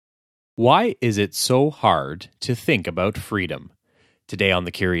Why is it so hard to think about freedom? Today on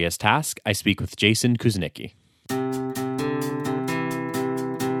The Curious Task, I speak with Jason Kuznicki.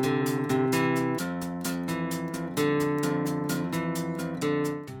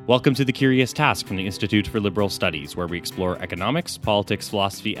 Welcome to The Curious Task from the Institute for Liberal Studies, where we explore economics, politics,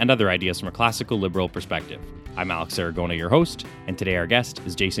 philosophy, and other ideas from a classical liberal perspective. I'm Alex Aragona, your host, and today our guest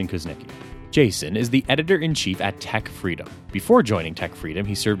is Jason Kuznicki. Jason is the editor-in-chief at Tech Freedom. Before joining Tech Freedom,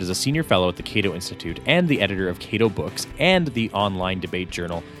 he served as a senior fellow at the Cato Institute and the editor of Cato Books and the online debate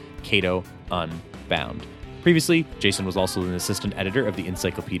journal Cato Unbound. Previously, Jason was also an assistant editor of the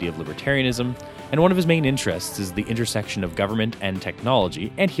Encyclopedia of Libertarianism, and one of his main interests is the intersection of government and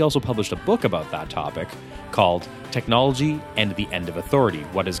technology, and he also published a book about that topic called Technology and the End of Authority,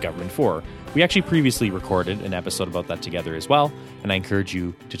 What is Government For? We actually previously recorded an episode about that together as well, and I encourage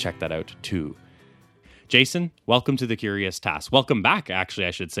you to check that out too. Jason, welcome to The Curious Task. Welcome back, actually,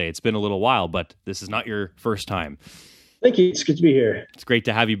 I should say. It's been a little while, but this is not your first time. Thank you. It's good to be here. It's great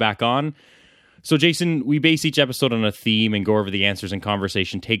to have you back on. So, Jason, we base each episode on a theme and go over the answers and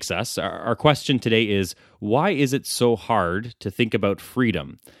conversation takes us. Our question today is, why is it so hard to think about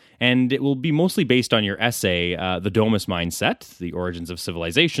freedom? And it will be mostly based on your essay, The Domus Mindset, The Origins of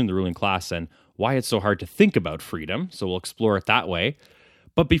Civilization, the Ruling Class, and why it's so hard to think about freedom. So we'll explore it that way.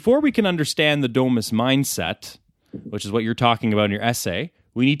 But before we can understand the Domus Mindset, which is what you're talking about in your essay,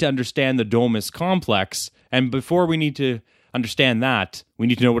 we need to understand the Domus Complex. And before we need to understand that, we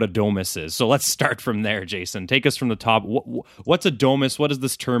need to know what a domus is. So let's start from there, Jason. Take us from the top. What's a domus? What does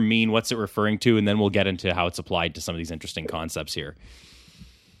this term mean? What's it referring to? And then we'll get into how it's applied to some of these interesting concepts here.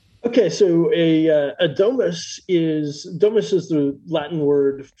 Okay, so a domus is the Latin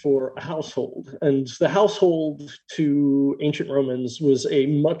word for a household, and the household to ancient Romans was a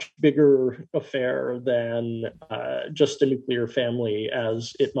much bigger affair than just a nuclear family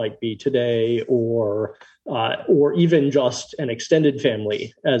as it might be today, or even just an extended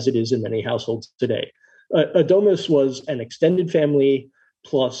family as it is in many households today. A domus was an extended family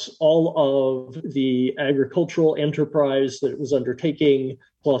plus all of the agricultural enterprise that it was undertaking,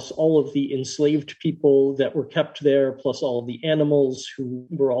 plus all of the enslaved people that were kept there, plus all of the animals who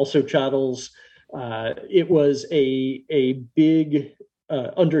were also chattels. It was a big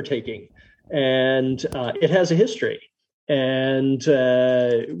undertaking, and it has a history. And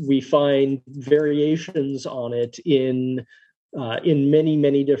we find variations on it in many,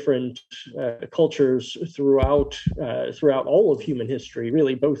 many different cultures throughout all of human history,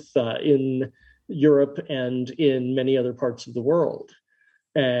 really, both in Europe and in many other parts of the world.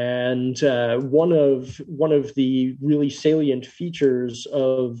 And one of the really salient features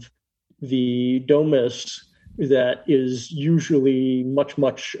of the domus that is usually much,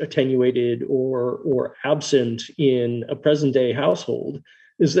 much attenuated or absent in a present-day household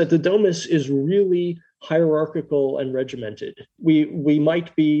is that the domus is really hierarchical and regimented. We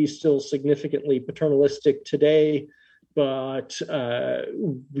might be still significantly paternalistic today, but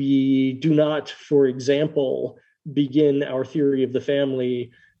we do not, for example, begin our theory of the family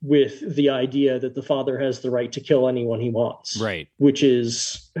with the idea that the father has the right to kill anyone he wants, right? Which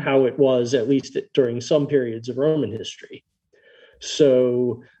is how it was, at least during some periods of Roman history.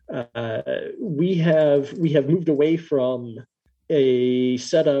 So we have moved away from a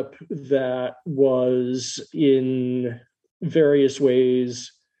setup that was in various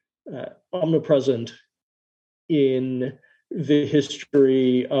ways omnipresent in the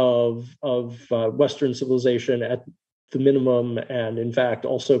history of Western civilization at the minimum, and in fact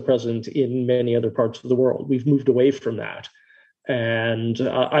also present in many other parts of the world. We've moved away from that. And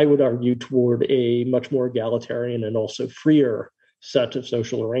I would argue toward a much more egalitarian and also freer set of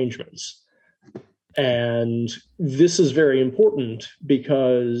social arrangements. And this is very important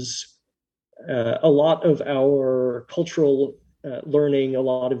because a lot of our cultural learning, a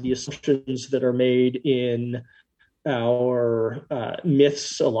lot of the assumptions that are made in our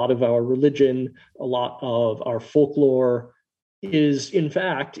myths, a lot of our religion, a lot of our folklore is in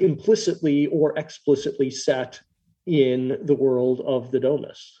fact implicitly or explicitly set in the world of the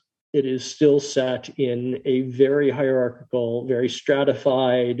domus. It is still set in a very hierarchical, very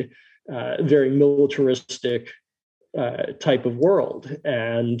stratified, very militaristic type of world,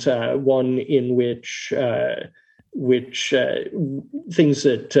 and one in which things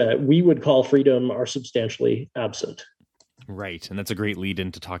that we would call freedom are substantially absent. Right. And that's a great lead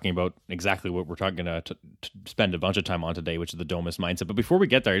into talking about exactly what we're talking to spend a bunch of time on today, which is the domist mindset. But before we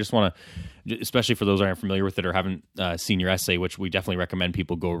get there, I just want to, especially for those who aren't familiar with it or haven't seen your essay, which we definitely recommend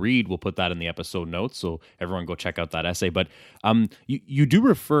people go read. We'll put that in the episode notes, so everyone go check out that essay. But you do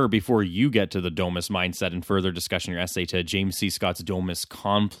refer, before you get to the domist mindset and further discussion in your essay, to James C. Scott's domist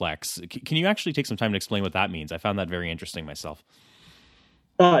complex. Can you actually take some time to explain what that means? I found that very interesting myself.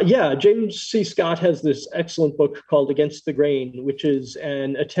 James C. Scott has this excellent book called Against the Grain, which is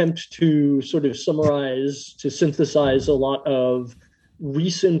an attempt to sort of synthesize a lot of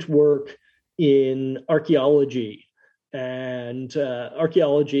recent work in archaeology, and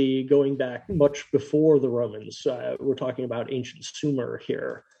archaeology going back much before the Romans. We're talking about ancient Sumer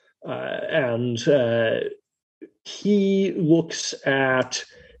here. And he looks at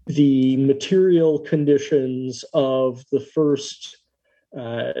the material conditions of the first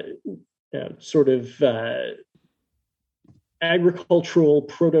agricultural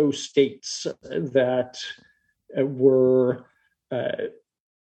proto-states that were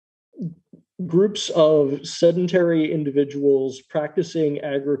groups of sedentary individuals practicing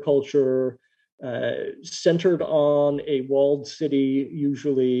agriculture, centered on a walled city,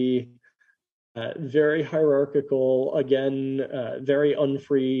 usually very hierarchical, again, very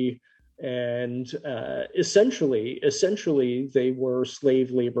unfree. And essentially, they were slave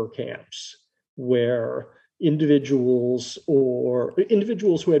labor camps where individuals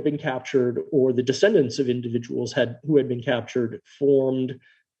who had been captured, or the descendants of individuals who had been captured, formed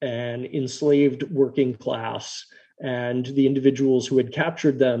an enslaved working class, and the individuals who had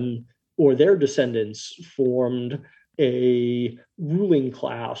captured them or their descendants formed a ruling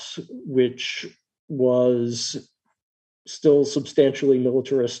class, which was still substantially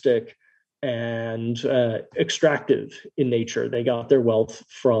militaristic and extractive in nature. They got their wealth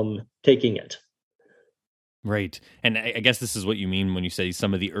from taking it. Right. And I guess this is what you mean when you say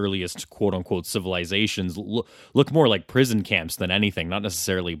some of the earliest quote unquote civilizations look more like prison camps than anything, not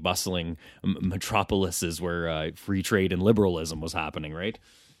necessarily bustling metropolises where free trade and liberalism was happening, right?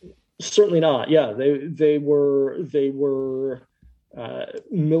 Certainly not. Yeah, they were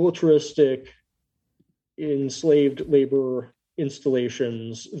militaristic, enslaved labor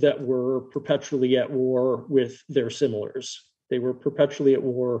installations that were perpetually at war with their similars. They were perpetually at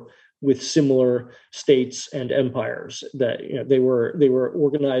war with similar states and empires. That they were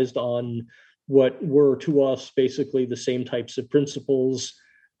organized on what were to us basically the same types of principles,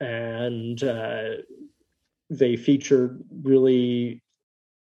 and they featured really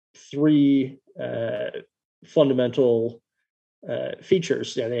three fundamental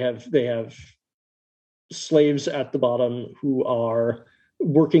features. Yeah, they have slaves at the bottom who are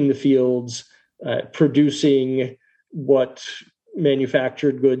working the fields, producing what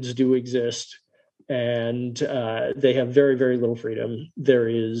manufactured goods do exist, and they have very, very little freedom. There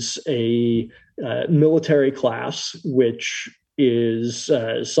is a military class, which is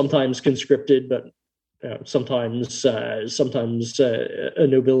sometimes conscripted, but sometimes a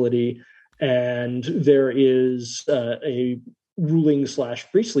nobility, and there is a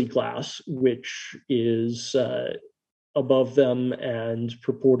ruling/priestly class, which is above them and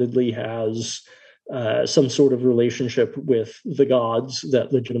purportedly has some sort of relationship with the gods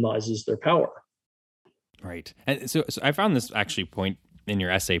that legitimizes their power. Right. And so I found this actually point in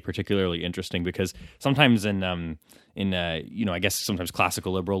your essay particularly interesting, because sometimes in I guess sometimes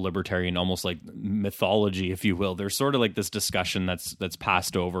classical liberal libertarian, almost like mythology, if you will, there's sort of like this discussion that's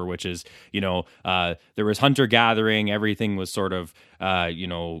passed over, which is, there was hunter gathering, everything was sort of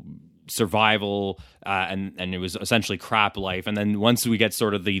survival, and it was essentially crap life. And then once we get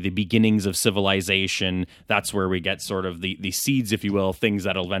sort of the beginnings of civilization, that's where we get sort of the seeds, if you will, things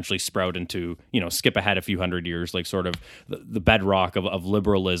that'll eventually sprout into, skip ahead a few hundred years, like sort of the bedrock of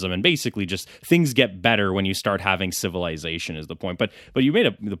liberalism. And basically just things get better when you start having civilization is the point. But you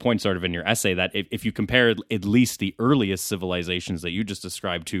made the point sort of in your essay that if you compare at least the earliest civilizations that you just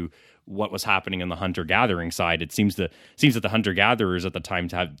described to what was happening in the hunter-gathering side, it seems that the hunter-gatherers at the time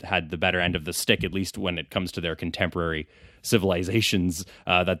had the better end of the stick, at least when it comes to their contemporary civilizations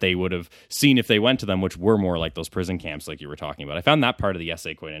that they would have seen if they went to them, which were more like those prison camps like you were talking about. I found that part of the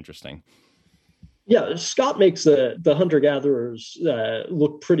essay quite interesting. Yeah, Scott makes the hunter-gatherers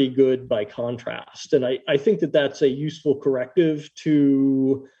look pretty good by contrast. And I think that that's a useful corrective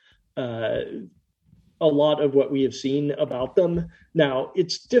to a lot of what we have seen about them. Now,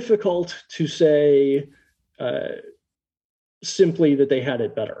 it's difficult to say simply that they had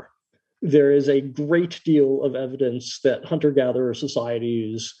it better. There is a great deal of evidence that hunter-gatherer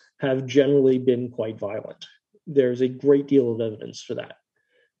societies have generally been quite violent. There's a great deal of evidence for that.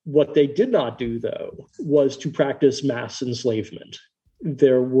 What they did not do, though, was to practice mass enslavement.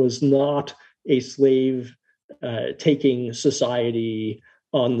 There was not a slave taking society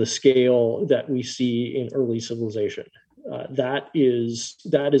on the scale that we see in early civilization. That is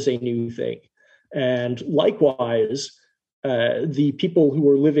a new thing. And likewise, the people who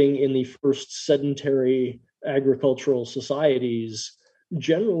were living in the first sedentary agricultural societies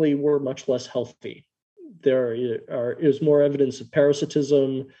generally were much less healthy. There is more evidence of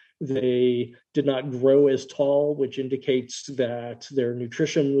parasitism. They did not grow as tall, which indicates that their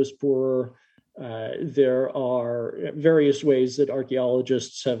nutrition was poorer. There are various ways that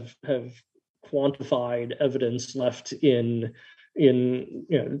archaeologists have quantified evidence left in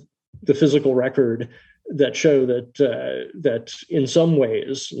the physical record that show that in some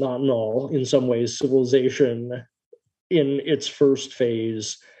ways, not in all, in some ways, civilization in its first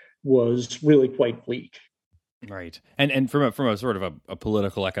phase was really quite bleak. Right. And from a sort of a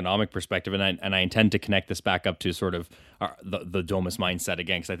political economic perspective, and I intend to connect this back up to sort of the Domus mindset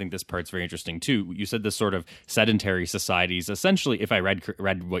again, because I think this part's very interesting too. You said this sort of sedentary societies, essentially, if I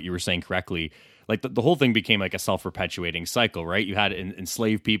read what you were saying correctly, like the whole thing became like a self-perpetuating cycle, right? You had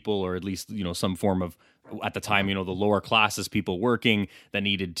enslaved people, or at least, some form of, at the time, the lower classes, people working that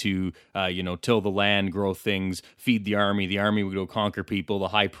needed to, till the land, grow things, feed the army. The army would go conquer people. The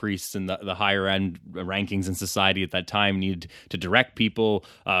high priests and the higher end rankings in society at that time needed to direct people.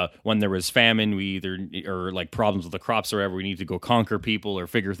 When there was famine, or like problems with the crops or whatever, we need to go conquer people or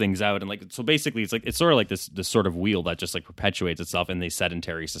figure things out. And so basically it's sort of like this sort of wheel that just like perpetuates itself in these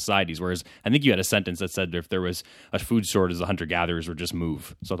sedentary societies. Whereas I think you had a sentence that said if there was a food shortage, the hunter-gatherers would just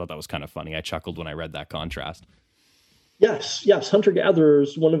move. So I thought that was kind of funny. I chuckled when I read that contrast. Yes.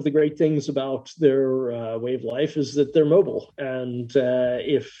 Hunter-gatherers, one of the great things about their way of life is that they're mobile. And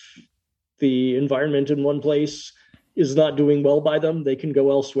if the environment in one place is not doing well by them, they can go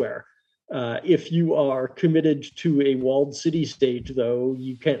elsewhere. If you are committed to a walled city-state, though,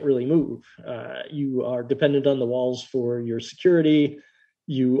 you can't really move. You are dependent on the walls for your security.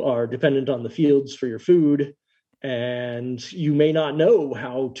 You are dependent on the fields for your food. And you may not know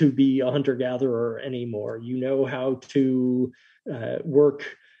how to be a hunter-gatherer anymore. You know how to work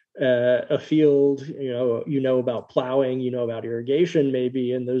a field, you know about plowing, you know about irrigation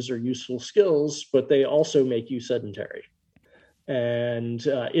maybe, and those are useful skills, but they also make you sedentary. And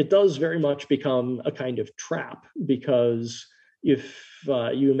it does very much become a kind of trap, because if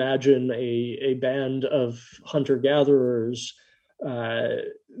you imagine a band of hunter-gatherers,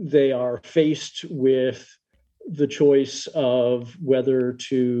 they are faced with the choice of whether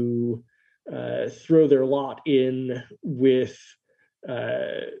to throw their lot in with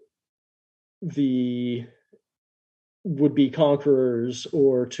the would-be conquerors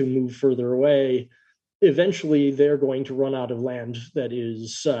or to move further away. Eventually, they're going to run out of land that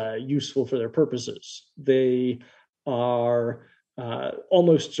is useful for their purposes. They are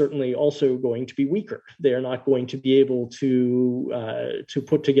almost certainly also going to be weaker. They are not going to be able to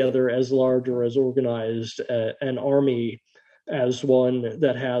put together as large or as organized an army as one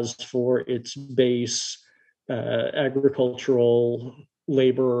that has for its base agricultural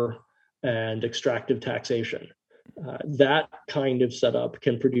labor and extractive taxation. That kind of setup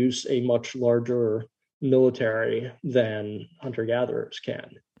can produce a much larger military than hunter-gatherers can.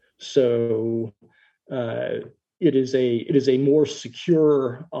 So it is a more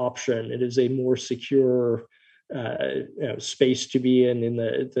secure option. It is a more secure space to be in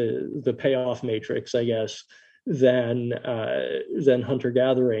the payoff matrix, I guess, than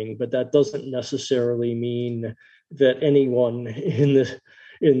hunter-gathering. But that doesn't necessarily mean that anyone in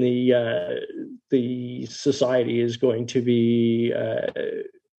the society is going to be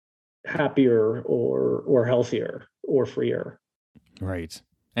happier or healthier or freer. Right.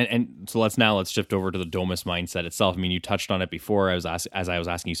 And so let's shift over to the Domus mindset itself. I mean, you touched on it before. As I was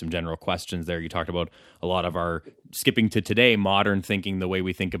asking you some general questions there, you talked about a lot of our skipping to today, modern thinking, the way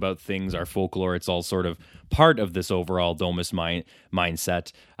we think about things, our folklore. It's all sort of part of this overall Domus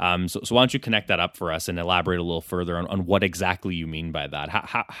mindset. So why don't you connect that up for us and elaborate a little further on what exactly you mean by that?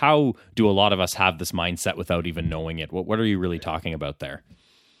 How do a lot of us have this mindset without even knowing it? What are you really talking about there?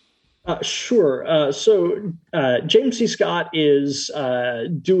 Sure. So James C. Scott is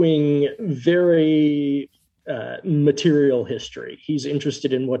doing very material history. He's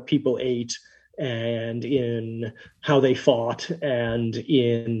interested in what people ate and in how they fought and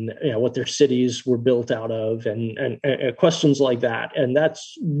in what their cities were built out of and questions like that. And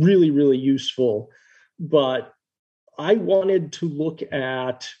that's really, really useful. But I wanted to look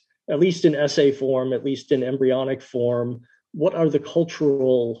at least in essay form, at least in embryonic form, what are the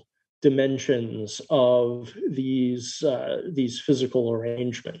cultural dimensions of these physical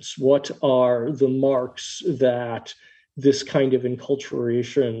arrangements? What are the marks that this kind of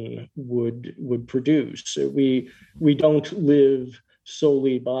enculturation would produce? So we don't live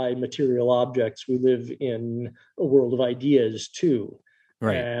solely by material objects. We live in a world of ideas too.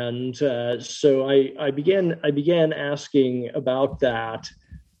 Right. And so I began asking about that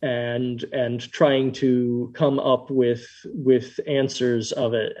and trying to come up with answers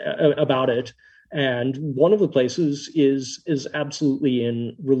about it. And one of the places is absolutely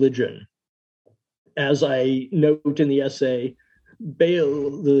in religion. As I note in the essay,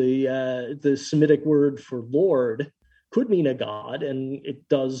 Baal, the Semitic word for Lord, could mean a god, and it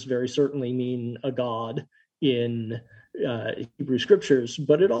does very certainly mean a god in Hebrew scriptures,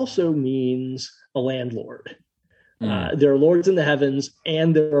 but it also means a landlord. There are lords in the heavens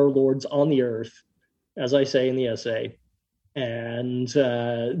and there are lords on the earth, as I say in the essay, and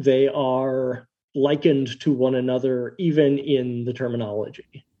they are likened to one another even in the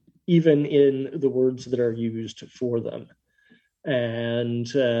terminology, even in the words that are used for them. And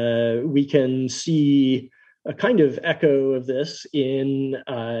we can see a kind of echo of this in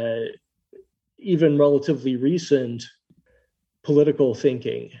even relatively recent political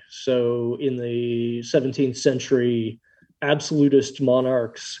thinking. So in the 17th century, absolutist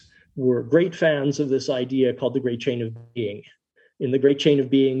monarchs were great fans of this idea called the Great Chain of Being. In the Great Chain of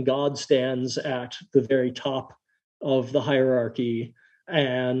Being, God stands at the very top of the hierarchy,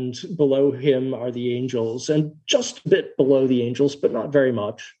 and below him are the angels, and just a bit below the angels, but not very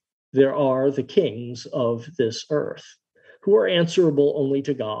much, there are the kings of this earth, who are answerable only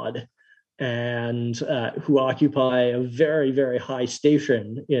to God, and who occupy a very, very high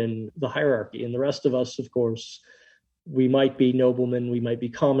station in the hierarchy. And the rest of us, of course, we might be noblemen, we might be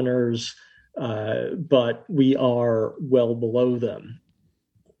commoners, but we are well below them.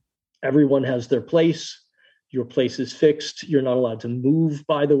 Everyone has their place. Your place is fixed. You're not allowed to move,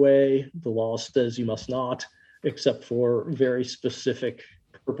 by the way. The law says you must not, except for very specific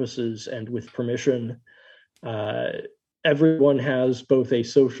purposes and with permission. Everyone has both a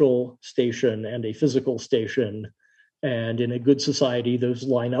social station and a physical station. And in a good society, those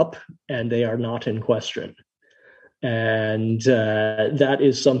line up and they are not in question. And that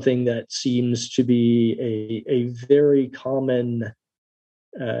is something that seems to be a very common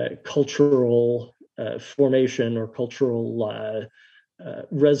cultural formation or cultural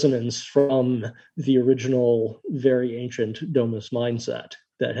resonance from the original, very ancient Domus mindset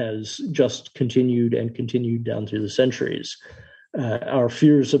that has just continued and continued down through the centuries. Our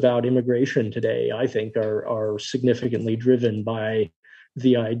fears about immigration today, I think, are significantly driven by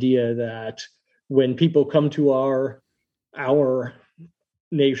the idea that when people come to our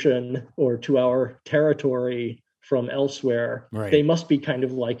nation or to our territory from elsewhere, right, they must be kind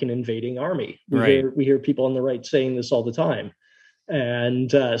of like an invading army. We hear people on the right saying this all the time. And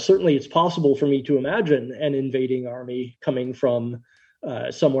certainly it's possible for me to imagine an invading army coming from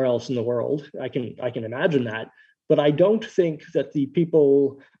somewhere else in the world. I can imagine that. But I don't think that the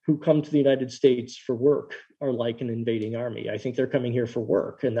people who come to the United States for work are like an invading army. I think they're coming here for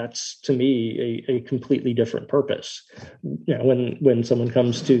work. And that's, to me, a completely different purpose. You know, when someone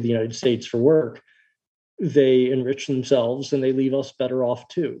comes to the United States for work, they enrich themselves and they leave us better off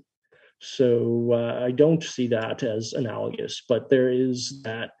too. So I don't see that as analogous, but there is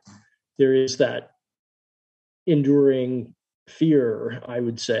that enduring fear, I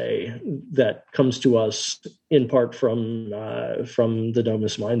would say, that comes to us in part from the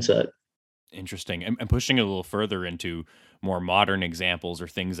Domus mindset. Interesting. And pushing it a little further into more modern examples or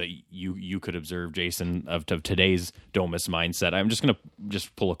things that you could observe, Jason, of today's Domus mindset. I'm just going to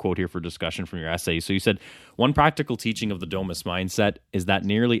pull a quote here for discussion from your essay. So you said, one practical teaching of the Domus mindset is that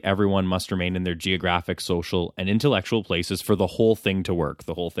nearly everyone must remain in their geographic, social, and intellectual places for the whole thing to work,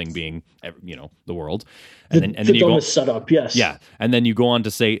 the whole thing being, the world. And then you Domus go, setup, yes. Yeah. And then you go on to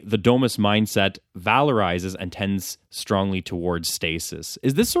say, the Domus mindset valorizes and tends strongly towards stasis.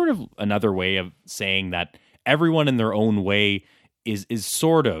 Is this sort of another way of saying that everyone in their own way is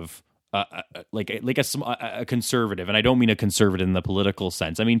sort of like a conservative, and I don't mean a conservative in the political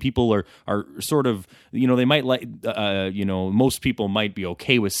sense. I mean, people are sort of, they might like, most people might be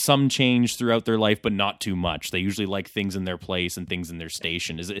okay with some change throughout their life, but not too much. They usually like things in their place and things in their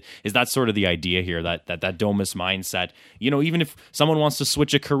station. Is that sort of the idea here, that Domus mindset, even if someone wants to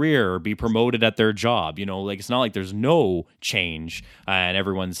switch a career or be promoted at their job, it's not like there's no change and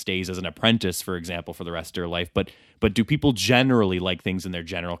everyone stays as an apprentice, for example, for the rest of their life, but do people generally like things in their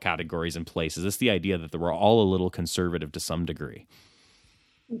general categories and place? Is this the idea that we're all a little conservative to some degree?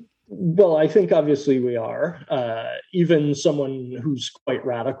 Well, I think obviously we are. Even someone who's quite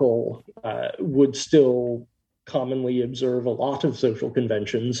radical would still commonly observe a lot of social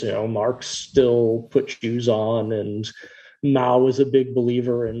conventions. Marx still put shoes on, and Mao was a big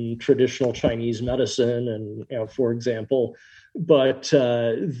believer in traditional Chinese medicine, and for example. But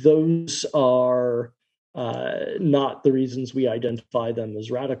those are not the reasons we identify them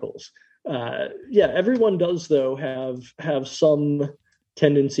as radicals. Everyone does though have some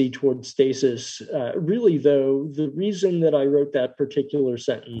tendency towards stasis. Really, though, the reason that I wrote that particular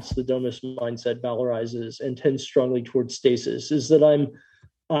sentence, the domist mindset valorizes and tends strongly towards stasis, is that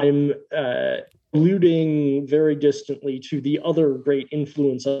I'm alluding very distantly to the other great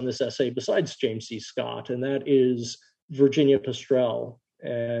influence on this essay besides James C. Scott, and that is Virginia Pastrell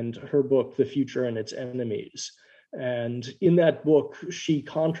and her book, The Future and Its Enemies. And in that book, she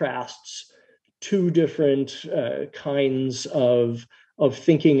contrasts two different kinds of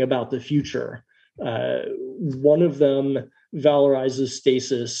thinking about the future. One of them valorizes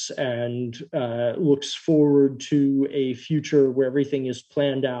stasis and looks forward to a future where everything is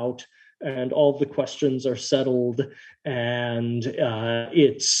planned out and all the questions are settled, and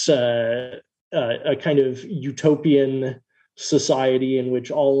it's a kind of utopian society in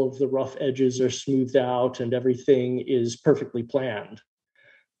which all of the rough edges are smoothed out and everything is perfectly planned.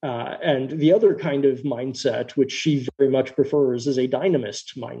 And the other kind of mindset, which she very much prefers, is a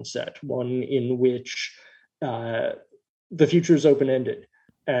dynamist mindset, one in which the future is open-ended.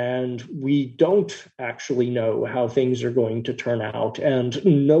 And we don't actually know how things are going to turn out, and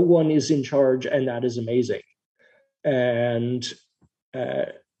no one is in charge, and that is amazing. And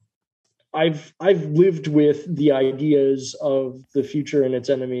I've lived with the ideas of the future and its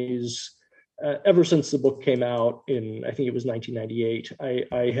enemies ever since the book came out in, I think it was 1998.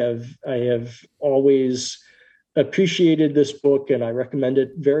 I have always appreciated this book, and I recommend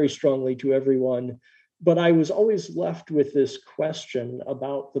it very strongly to everyone. But I was always left with this question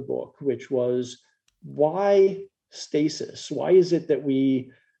about the book, which was, why stasis? Why is it that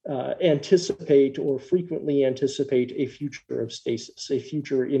we anticipate or frequently anticipate a future of stasis, a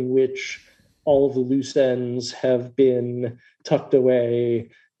future in which all of the loose ends have been tucked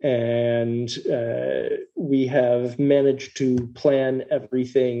away, and we have managed to plan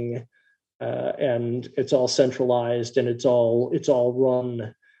everything, and it's all centralized, and it's all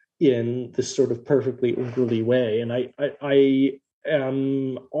run in this sort of perfectly orderly way. And I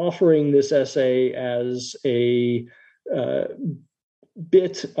am offering this essay as a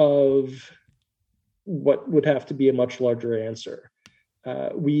bit of what would have to be a much larger answer.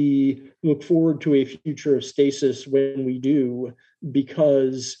 We look forward to a future of stasis when we do,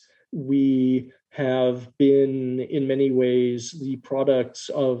 because we have been, in many ways, the products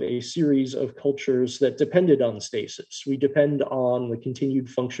of a series of cultures that depended on stasis. We depend on the continued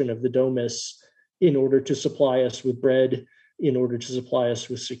function of the domus in order to supply us with bread, in order to supply us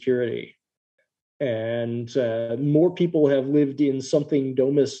with security. And more people have lived in something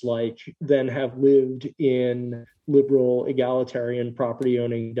domus-like than have lived in liberal, egalitarian,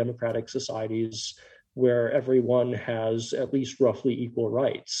 property-owning, democratic societies where everyone has at least roughly equal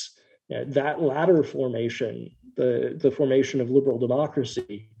rights. That latter formation, the formation of liberal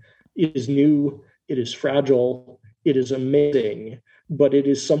democracy, is new, it is fragile, it is amazing, but it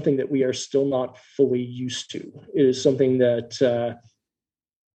is something that we are still not fully used to. It is something that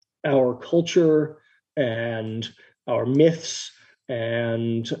our culture and our myths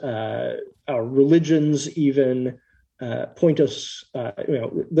and our religions even point us,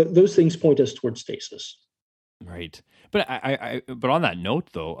 those things point us towards stasis. Right. But but on that note,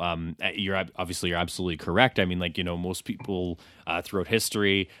 though, you're absolutely correct. I mean, most people throughout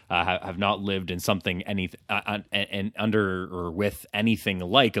history have not lived in something and under or with anything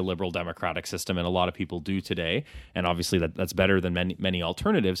like a liberal democratic system, and a lot of people do today. And obviously, that's better than many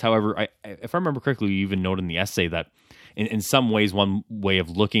alternatives. However, if I remember correctly, you even noted in the essay that in some ways, one way of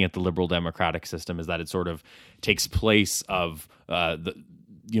looking at the liberal democratic system is that it sort of takes place of the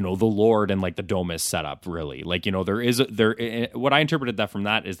Lord and the domus setup, really. What I interpreted from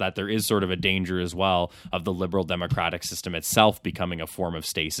that is that there is sort of a danger as well of the liberal democratic system itself becoming a form of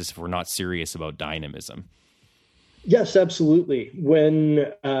stasis if we're not serious about dynamism. Yes, absolutely.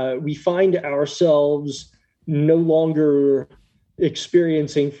 When we find ourselves no longer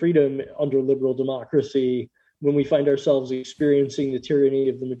experiencing freedom under liberal democracy, when we find ourselves experiencing the tyranny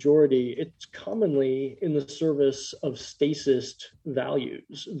of the majority, it's commonly in the service of statist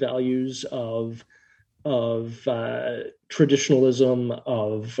values of traditionalism,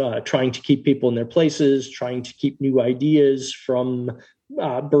 of trying to keep people in their places, trying to keep new ideas from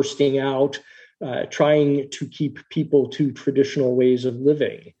bursting out, trying to keep people to traditional ways of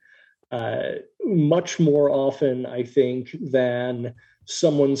living. much more often, I think, than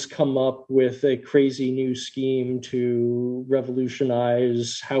someone's come up with a crazy new scheme to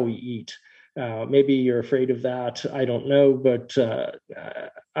revolutionize how we eat. Maybe you're afraid of that. I don't know, but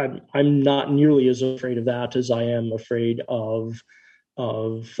I'm not nearly as afraid of that as I am afraid of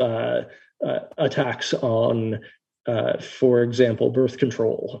attacks on, for example, birth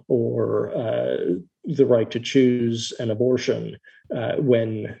control or the right to choose an abortion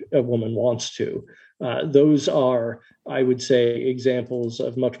when a woman wants to. Those are, I would say, examples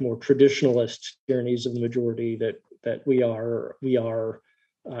of much more traditionalist tyrannies of the majority that we are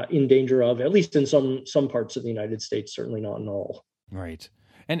in danger of, at least in some parts of the United States, certainly not in all. Right.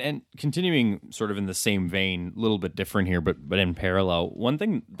 And continuing sort of in the same vein, a little bit different here, but in parallel, one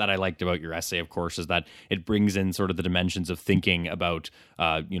thing that I liked about your essay, of course, is that it brings in sort of the dimensions of thinking about,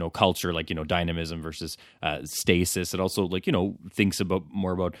 culture, like, dynamism versus stasis. It also, thinks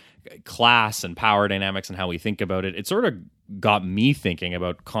more about class and power dynamics and how we think about it. It sort of got me thinking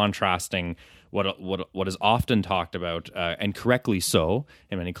about contrasting what is often talked about, and correctly so,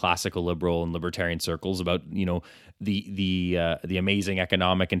 in many classical liberal and libertarian circles, about the amazing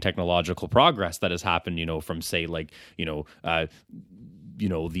economic and technological progress that has happened, from say the late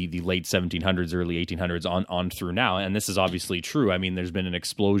 1700s, early 1800s on through now. And this is obviously true. I mean, there's been an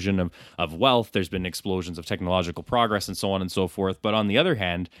explosion of wealth, there's been explosions of technological progress and so on and so forth. But on the other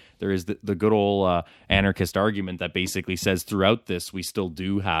hand, there is the good old anarchist argument that basically says throughout this, we still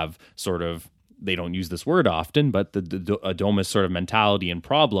do have sort of, they don't use this word often, but the Adomist sort of mentality and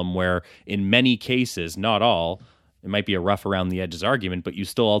problem where in many cases, not all, it might be a rough around the edges argument, but you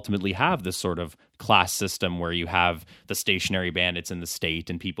still ultimately have this sort of class system where you have the stationary bandits in the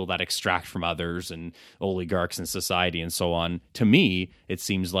state and people that extract from others and oligarchs in society and so on. To me, it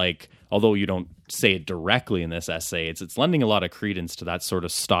seems like, although you don't say it directly in this essay, it's lending a lot of credence to that sort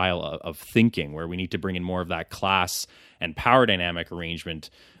of style of thinking where we need to bring in more of that class and power dynamic arrangement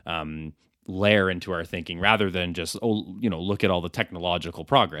layer into our thinking rather than just, look at all the technological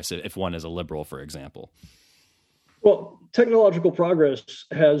progress, if one is a liberal, for example. Well, technological progress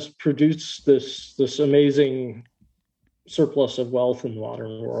has produced this amazing surplus of wealth in the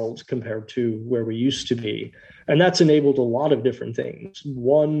modern world compared to where we used to be. And that's enabled a lot of different things.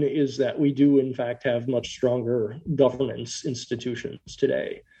 One is that we do, in fact, have much stronger governance institutions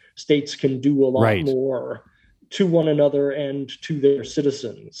today. States can do a lot more to one another and to their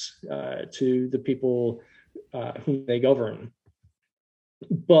citizens, to the people whom they govern.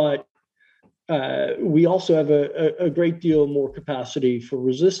 But we also have a great deal more capacity for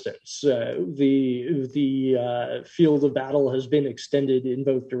resistance. The field of battle has been extended in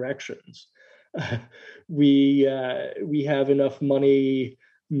both directions. We have enough money,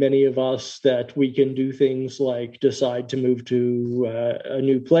 many of us, that we can do things like decide to move to a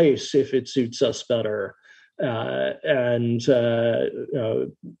new place if it suits us better, and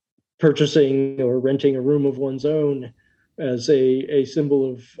purchasing or renting a room of one's own as a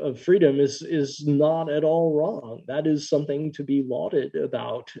symbol of freedom is not at all wrong. That is something to be lauded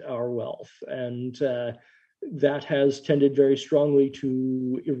about our wealth. And that has tended very strongly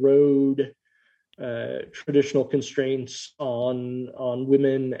to erode traditional constraints on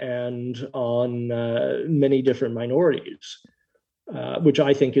women and on many different minorities, which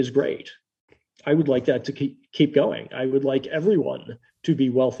I think is great. I would like that to keep going. I would like everyone to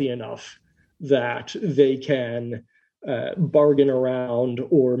be wealthy enough that they can bargain around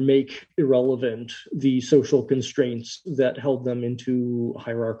or make irrelevant the social constraints that held them into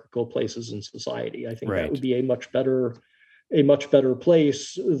hierarchical places in society. I think that would be a much better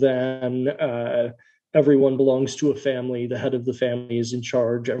place than everyone belongs to a family, the head of the family is in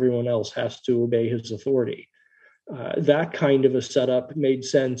charge, everyone else has to obey his authority. That kind of a setup made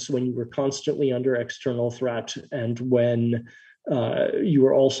sense when you were constantly under external threat and when you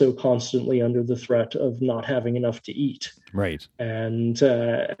were also constantly under the threat of not having enough to eat. Right. And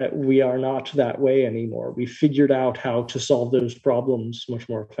we are not that way anymore. We figured out how to solve those problems much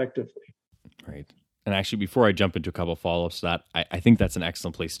more effectively. Right. And actually, before I jump into a couple of follow-ups to that, I think that's an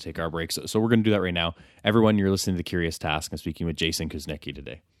excellent place to take our break. So we're going to do that right now. Everyone, you're listening to The Curious Task. I'm speaking with Jason Kuznicki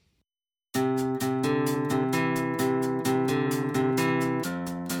today.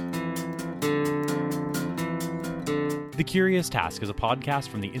 The Curious Task is a podcast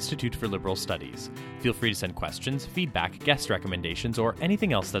from the Institute for Liberal Studies. Feel free to send questions, feedback, guest recommendations, or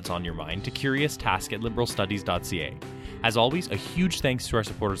anything else that's on your mind to curioustask@liberalstudies.ca. As always, a huge thanks to our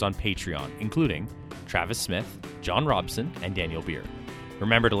supporters on Patreon, including Travis Smith, John Robson, and Daniel Beer.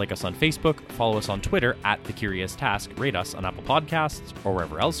 Remember to like us on Facebook, follow us on Twitter @TheCuriousTask, rate us on Apple Podcasts or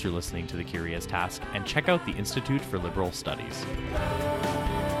wherever else you're listening to The Curious Task, and check out the Institute for Liberal Studies.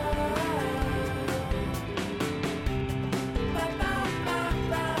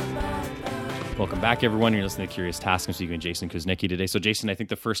 Welcome back, everyone. You're listening to Curious Task. I'm speaking with Jason Kuznicki today. So, Jason, I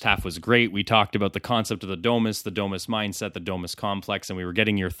think the first half was great. We talked about the concept of the domus mindset, the domus complex, and we were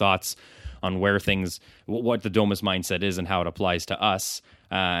getting your thoughts on where things, what the domus mindset is and how it applies to us,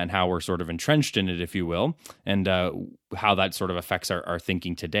 and how we're sort of entrenched in it, if you will, and how that sort of affects our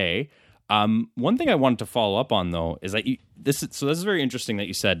thinking today. One thing I wanted to follow up on, though, is that this is very interesting that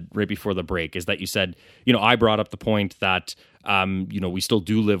you said right before the break, is that you said, I brought up the point that, we still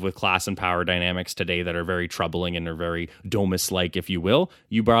do live with class and power dynamics today that are very troubling and are very domus-like, if you will.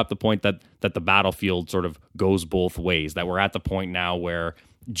 You brought up the point that the battlefield sort of goes both ways, that we're at the point now where,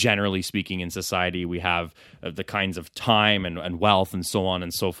 generally speaking, in society, we have the kinds of time and wealth and so on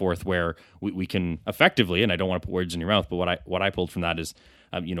and so forth where we can effectively, and I don't want to put words in your mouth, but what I pulled from that is,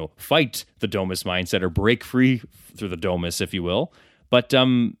 fight the domus mindset or break free through the domus, if you will. But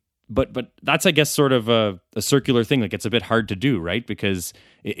that's, I guess, sort of a circular thing. Like, it's a bit hard to do, right? Because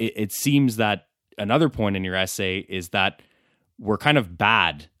it seems that another point in your essay is that we're kind of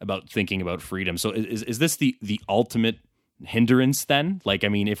bad about thinking about freedom. So is this the ultimate hindrance then? Like, I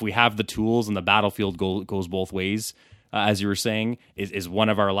mean, if we have the tools and the battlefield goes both ways, as you were saying, is one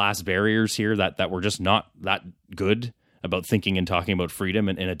of our last barriers here that we're just not that good about thinking and talking about freedom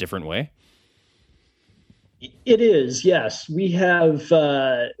in a different way? It is, yes. We have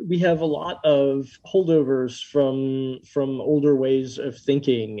a lot of holdovers from older ways of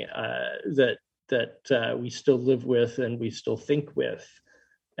thinking that we still live with and we still think with.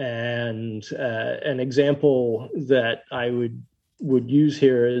 And an example that I would use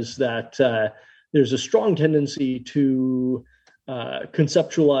here is that there's a strong tendency to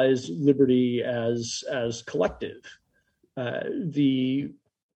conceptualize liberty as collective. The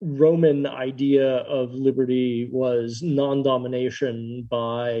Roman idea of liberty was non-domination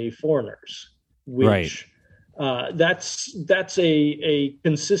by foreigners, which that's a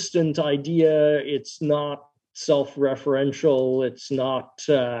consistent idea. It's not self-referential. It's not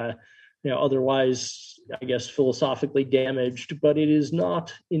otherwise, I guess, philosophically damaged, but it is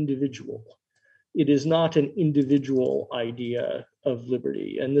not individual. It is not an individual idea of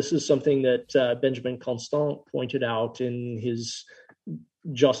liberty. And this is something that Benjamin Constant pointed out in his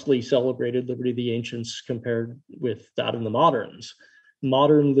justly celebrated Liberty of the Ancients compared with that of the moderns.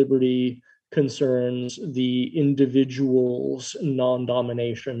 Modern liberty concerns the individual's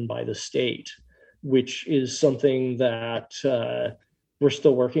non-domination by the state, which is something that we're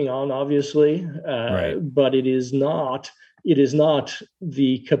still working on, obviously, but it is not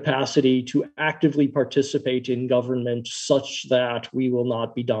the capacity to actively participate in government such that we will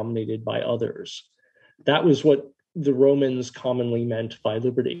not be dominated by others. That was what the Romans commonly meant by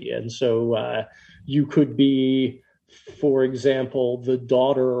liberty. And so you could be, for example, the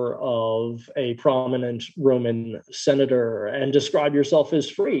daughter of a prominent Roman senator and describe yourself as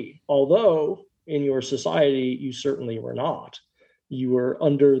free, although in your society you certainly were not. You were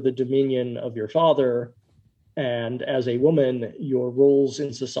under the dominion of your father, and as a woman, your roles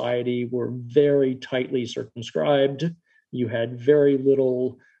in society were very tightly circumscribed. You had very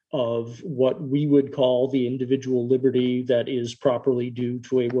little of what we would call the individual liberty that is properly due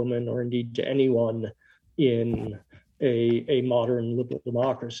to a woman or indeed to anyone in a modern liberal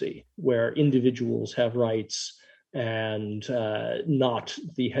democracy, where individuals have rights and not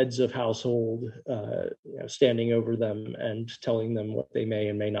the heads of household standing over them and telling them what they may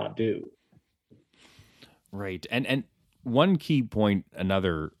and may not do. Right. And one key point,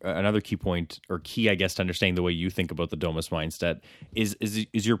 another key point, or key, I guess, to understanding the way you think about the domus mindset is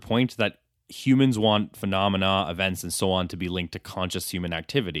your point that humans want phenomena, events, and so on to be linked to conscious human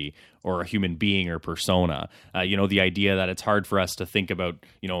activity or a human being or persona. The idea that it's hard for us to think about,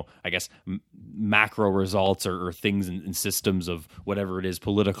 I guess, macro results or things in systems of whatever it is,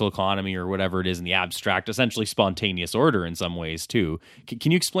 political economy or whatever it is in the abstract, essentially spontaneous order in some ways too.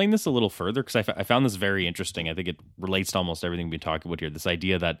 Can you explain this a little further? Because I found this very interesting. I think it relates to almost everything we've been talking about here. This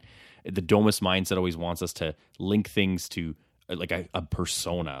idea that the domus mindset always wants us to link things to like a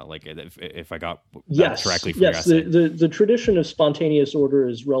persona, like if I got that correctly from your essay. The tradition of spontaneous order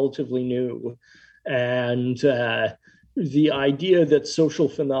is relatively new, and the idea that social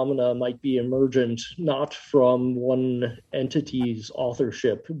phenomena might be emergent not from one entity's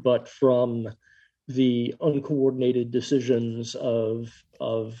authorship, but from the uncoordinated decisions of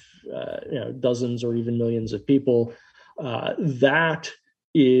dozens or even millions of people, that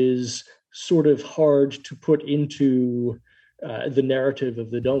is sort of hard to put into the narrative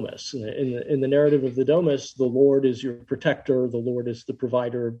of the domus. In the narrative of the domus, the Lord is your protector, the Lord is the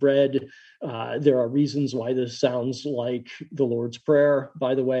provider of bread. There are reasons why this sounds like the Lord's Prayer,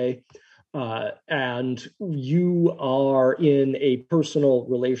 by the way. And you are in a personal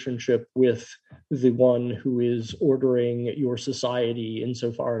relationship with the one who is ordering your society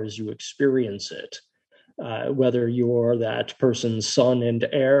insofar as you experience it. Whether you're that person's son and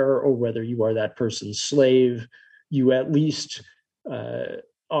heir or whether you are that person's slave, you at least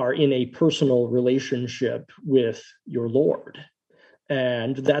are in a personal relationship with your Lord.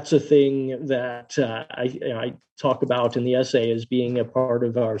 And that's a thing that I talk about in the essay as being a part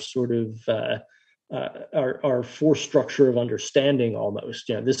of our sort of our force structure of understanding almost.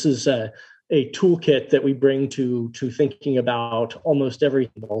 This is a toolkit that we bring to thinking about almost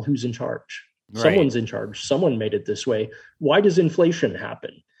everything. Well, who's in charge? Right. Someone's in charge. Someone made it this way. Why does inflation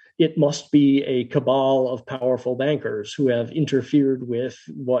happen? It must be a cabal of powerful bankers who have interfered with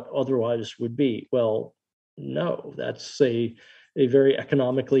what otherwise would be. Well, no, that's a very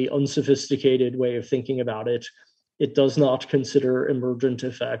economically unsophisticated way of thinking about it. It does not consider emergent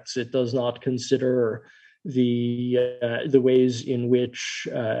effects. It does not consider the ways in which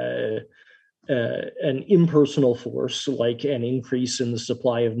an impersonal force, like an increase in the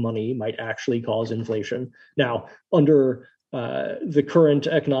supply of money, might actually cause inflation. Now, under the current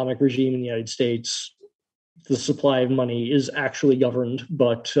economic regime in the United States, the supply of money is actually governed,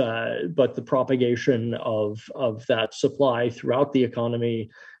 but the propagation of that supply throughout the economy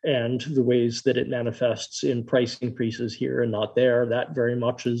and the ways that it manifests in price increases here and not there, that very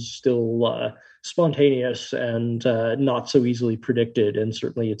much is still spontaneous and not so easily predicted. And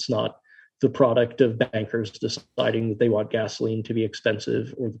certainly it's not the product of bankers deciding that they want gasoline to be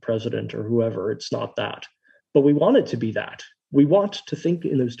expensive or the president or whoever. It's not that. But we want it to be that. We want to think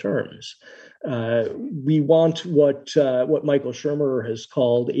in those terms. We want what Michael Shermer has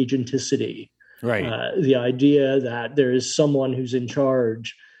called agenticity. Right. The idea that there is someone who's in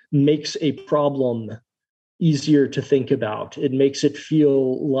charge makes a problem easier to think about. It makes it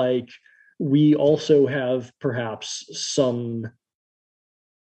feel like we also have perhaps some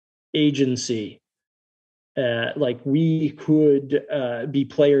agency. Like we could be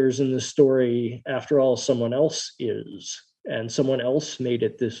players in the story. After all, someone else is. And someone else made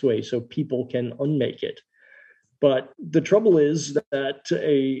it this way, so people can unmake it. But the trouble is that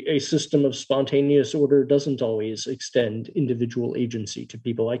a system of spontaneous order doesn't always extend individual agency to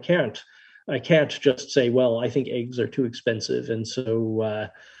people. I can't just say, well, I think eggs are too expensive, and so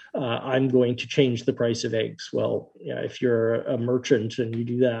I'm going to change the price of eggs. Well, if you're a merchant and you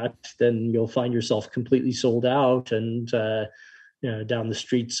do that, then you'll find yourself completely sold out, and down the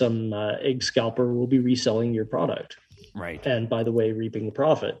street, some egg scalper will be reselling your product. Right. And by the way, reaping the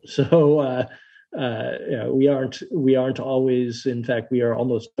profit. So we aren't always, in fact, we are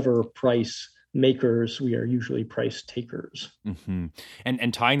almost never price makers. We are usually price takers. Mm-hmm.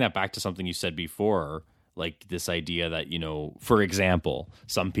 And tying that back to something you said before, like this idea that, for example,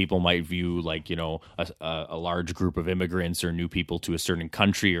 some people might view like, a large group of immigrants or new people to a certain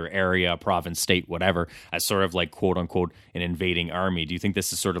country or area, province, state, whatever, as sort of like, quote unquote, an invading army. Do you think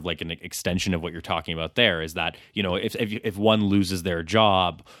this is sort of like an extension of what you're talking about there? Is that, if one loses their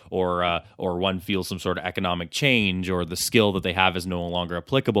job or one feels some sort of economic change or the skill that they have is no longer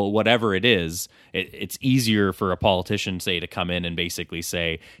applicable, whatever it is, it's easier for a politician, say, to come in and basically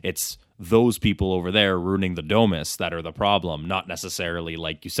say it's those people over there ruining the domus that are the problem, not necessarily,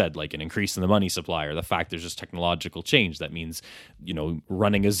 like you said, like an increase in the money supply or the fact there's just technological change. That means,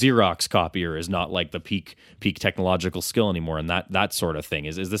 running a Xerox copier is not like the peak technological skill anymore, and that sort of thing.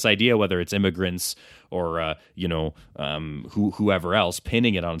 Is this idea, whether it's immigrants or whoever else,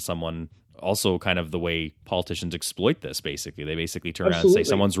 pinning it on someone, also kind of the way politicians exploit this? Basically, they basically turn around and say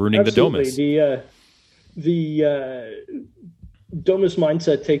someone's ruining the domus. The Domus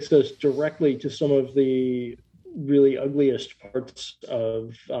mindset takes us directly to some of the really ugliest parts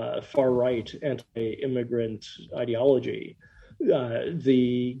of far-right anti-immigrant ideology.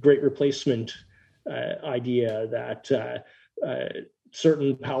 The Great Replacement idea that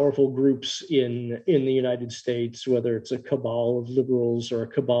certain powerful groups in the United States, whether it's a cabal of liberals or a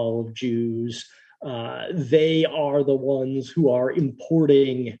cabal of Jews, they are the ones who are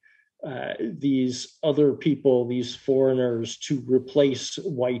importing these other people, these foreigners, to replace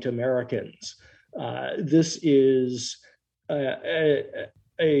white Americans. This is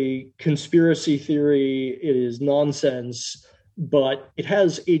a conspiracy theory. It is nonsense, but it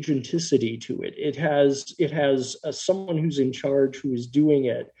has agenticity to it. It has someone who's in charge, who is doing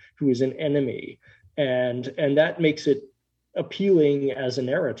it, who is an enemy, and that makes it appealing as a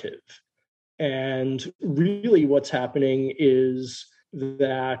narrative. And really, what's happening is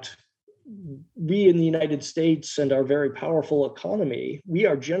that we in the United States and our very powerful economy, we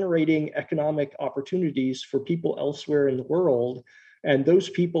are generating economic opportunities for people elsewhere in the world. And those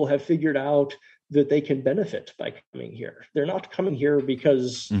people have figured out that they can benefit by coming here. They're not coming here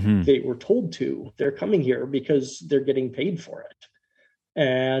because they were told to. They're coming here because they're getting paid for it.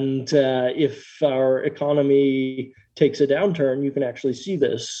 And if our economy takes a downturn, you can actually see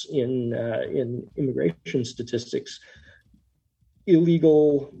this in immigration statistics.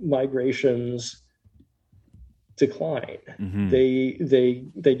 Illegal migrations decline. They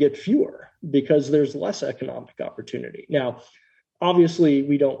get fewer because there's less economic opportunity. Now, obviously,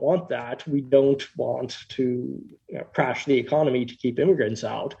 we don't want that. We don't want to crash the economy to keep immigrants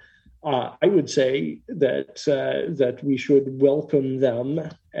out. I would say that we should welcome them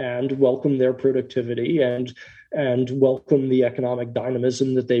and welcome their productivity and welcome the economic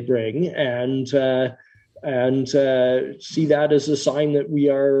dynamism that they bring and see that as a sign that we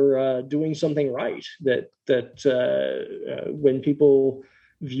are doing something right. That when people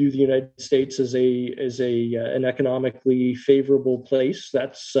view the United States as an economically favorable place,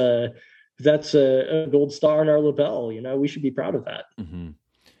 that's a gold star on our lapel. We should be proud of that.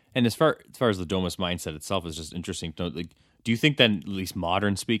 And as far as the Domus mindset itself is just interesting to note, like, do you think then, at least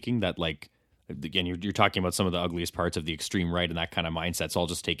modern speaking, that like, again, you're talking about some of the ugliest parts of the extreme right and that kind of mindset, so I'll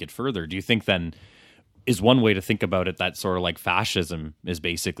just take it further. Do you think then is one way to think about it that sort of like fascism is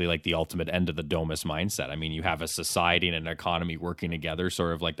basically like the ultimate end of the Domus mindset? I mean, you have a society and an economy working together,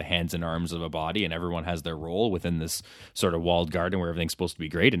 sort of like the hands and arms of a body, and everyone has their role within this sort of walled garden where everything's supposed to be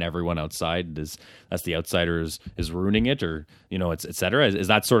great, and everyone outside that's the outsider is ruining it, or it's et cetera. Is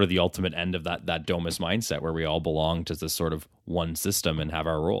that sort of the ultimate end of that Domus mindset where we all belong to this sort of one system and have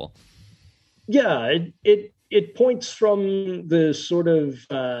our role? Yeah, it points from the sort of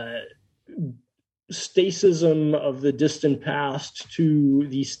stacism of the distant past to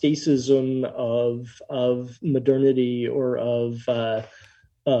the stacism of modernity, or of the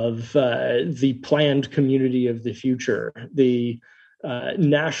planned community of the future. The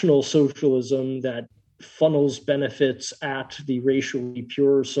national socialism that funnels benefits at the racially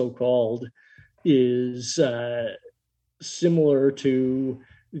pure, so-called, is similar to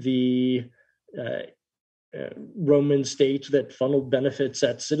the Roman state that funneled benefits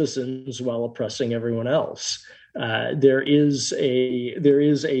at citizens while oppressing everyone else. There is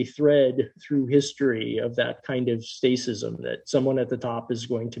a thread through history of that kind of stacism, that someone at the top is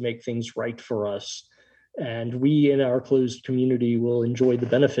going to make things right for us, and we in our closed community will enjoy the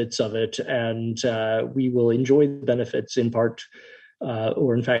benefits of it, and we will enjoy the benefits in part,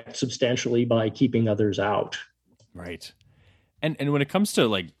 or in fact substantially, by keeping others out. Right. And when it comes to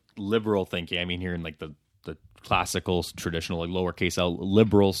like liberal thinking, I mean, here in like the classical, traditional, like lowercase l,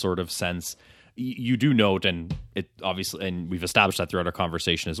 liberal sort of sense, you do note, and it obviously, and we've established that throughout our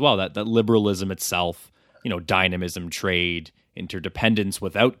conversation as well, that liberalism itself, dynamism, trade, interdependence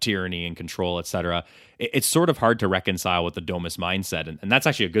without tyranny and control, etc. It's sort of hard to reconcile with the Domus mindset, and that's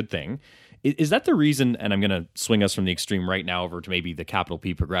actually a good thing. Is that the reason, and I'm going to swing us from the extreme right now over to maybe the capital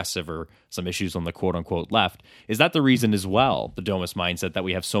P progressive or some issues on the quote-unquote left, is that the reason as well, the Domus mindset, that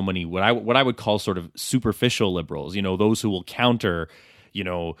we have so many, what I would call sort of superficial liberals, those who will counter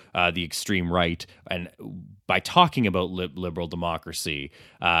the extreme right, and by talking about liberal democracy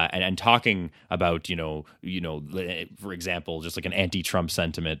and talking about for example, just like an anti-Trump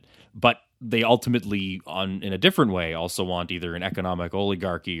sentiment, but they ultimately, in a different way, also want either an economic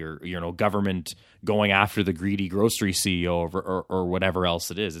oligarchy or government going after the greedy grocery CEO or whatever else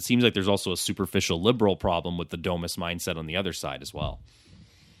it is. It seems like there's also a superficial liberal problem with the Domus mindset on the other side as well.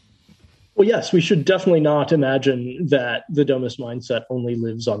 Well, yes, we should definitely not imagine that the Domus mindset only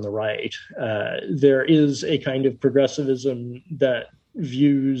lives on the right. There is a kind of progressivism that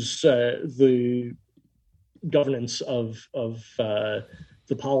views the governance of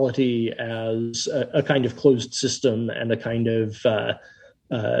the polity as a kind of closed system and a kind of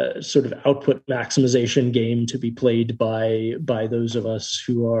sort of output maximization game to be played by those of us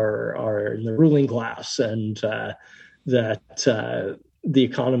who are in the ruling class, and that the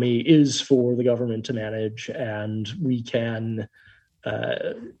economy is for the government to manage, and we can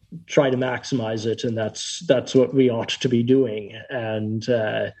try to maximize it, and that's what we ought to be doing. And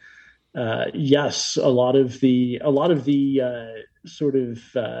yes, a lot of the sort of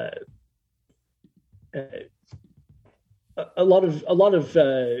a lot of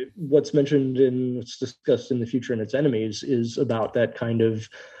what's mentioned in what's discussed in The Future and Its Enemies is about that kind of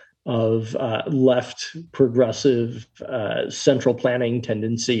left progressive central planning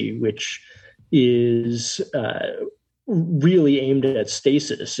tendency, which is really aimed at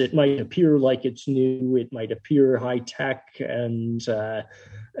stasis. It might appear like it's new, it might appear high tech and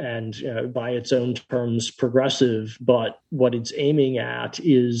by its own terms progressive, but what it's aiming at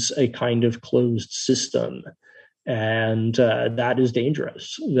is a kind of closed system. And that is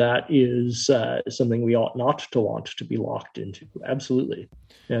dangerous. That is something we ought not to want to be locked into. Absolutely.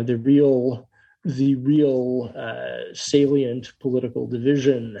 Now, the real salient political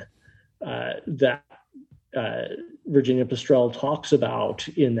division that Virginia Pastrell talks about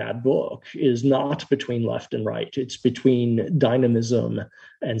in that book is not between left and right. It's between dynamism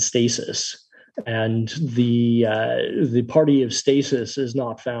and stasis. And the party of stasis is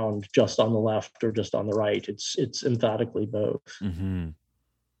not found just on the left or just on the right. It's emphatically both. Mm-hmm.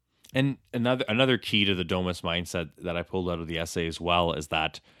 And another key to the Domus mindset that I pulled out of the essay as well is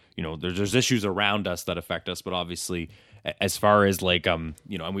that, you know, there's issues around us that affect us, but obviously, as far as like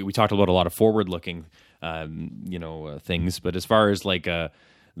you know, and we talked about a lot of forward looking things, but as far as like the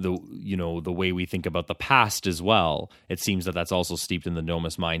way we think about the past as well, it seems that that's also steeped in the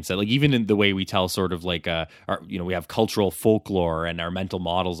Domus mindset. Like even in the way we tell sort of like we have cultural folklore and our mental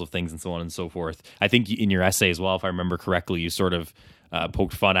models of things and so on and so forth. I think in your essay as well, if I remember correctly, you sort of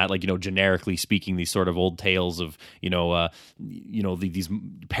poked fun at, like, you know, generically speaking, these sort of old tales of, these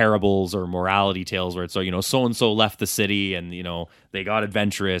parables or morality tales where it's, so-and-so left the city and, you know, they got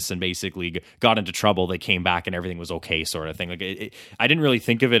adventurous and basically got into trouble. They came back and everything was okay, sort of thing. Like I didn't really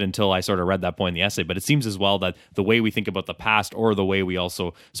think of it until I sort of read that point in the essay, but it seems as well that the way we think about the past or the way we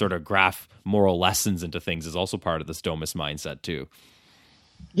also sort of graph moral lessons into things is also part of the Stomus mindset too.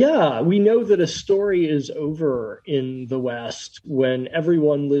 Yeah, we know that a story is over in the West when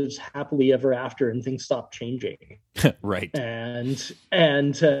everyone lives happily ever after and things stop changing. Right. And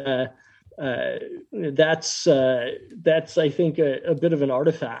that's I think a bit of an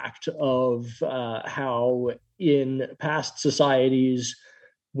artifact of how in past societies,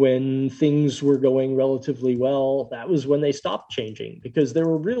 when things were going relatively well, that was when they stopped changing, because there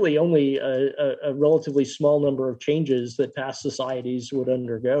were really only a relatively small number of changes that past societies would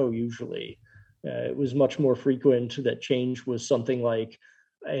undergo usually. It was much more frequent that change was something like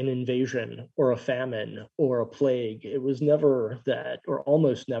an invasion or a famine or a plague. It was never that, or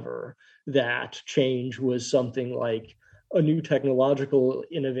almost never, that change was something like a new technological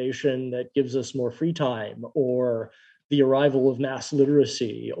innovation that gives us more free time, or the arrival of mass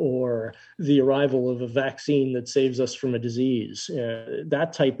literacy, or the arrival of a vaccine that saves us from a disease.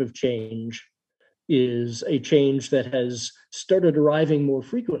 That type of change is a change that has started arriving more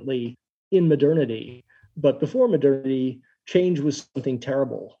frequently in modernity. But before modernity, change was something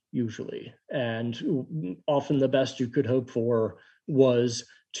terrible, usually. And often the best you could hope for was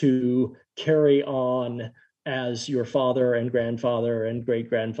to carry on as your father and grandfather and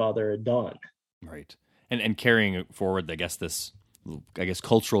great-grandfather had done. Right. And carrying forward, I guess,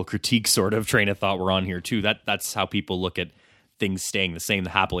 cultural critique sort of train of thought we're on here too. That's how people look at things staying the same, the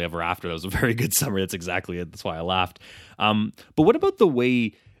happily ever after. That was a very good summary. That's exactly it. That's why I laughed. But what about the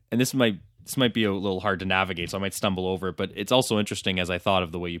way, and this might be a little hard to navigate, so I might stumble over it, but it's also interesting as I thought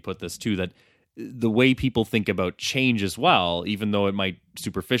of the way you put this too, that the way people think about change as well, even though it might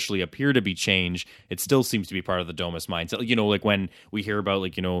superficially appear to be change, it still seems to be part of the Domus mindset. You know, like when we hear about,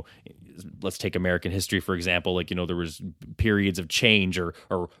 like, you know, let's take American history, for example, like, you know, there was periods of change or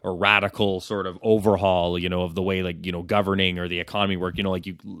radical sort of overhaul, you know, of the way, like, you know, governing or the economy work, you know, like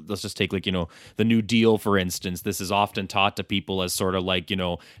let's just take, like, you know, the New Deal, for instance. This is often taught to people as sort of like, you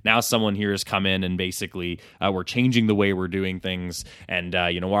know, now someone here has come in and basically we're changing the way we're doing things, and,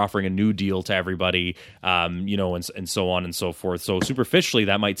 we're offering a new deal to everybody, and so on and so forth. So superficially,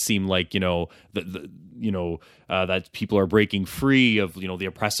 that might seem like, you know, that people are breaking free of, you know, the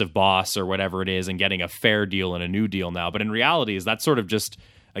oppressive boss or whatever it is and getting a fair deal and a new deal now. But in reality, is that sort of just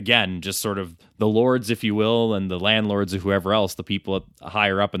sort of the lords, if you will, and the landlords or whoever else, the people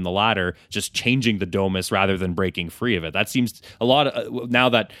higher up in the ladder, just changing the domus rather than breaking free of it. That seems a lot of, now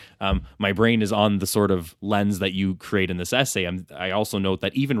that my brain is on the sort of lens that you create in this essay. I also note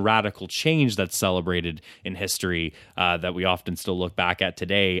that even radical change that's celebrated in history, that we often still look back at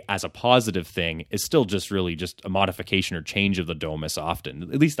today as a positive thing, is still just really just a modification or change of the domus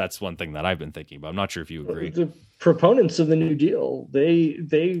often. At least that's one thing that I've been thinking about. I'm not sure if you agree. The proponents of the New Deal,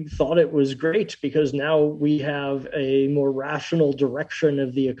 they thought it was great because now we have a more rational direction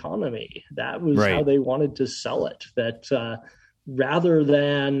of the economy. That was right. How they wanted to sell it, that rather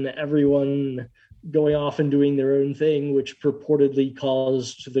than everyone going off and doing their own thing, which purportedly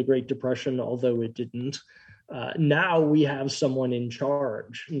caused the Great Depression, although it didn't, now we have someone in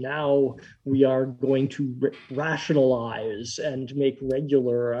charge. Now we are going to rationalize and make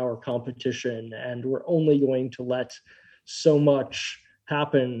regular our competition, and we're only going to let so much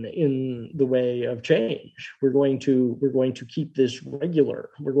happen in the way of change. We're going to keep this regular.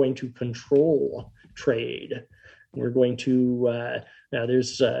 We're going to control trade. We're going to now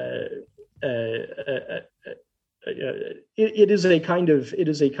there's it is a kind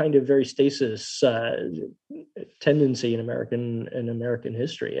of very stasis tendency in American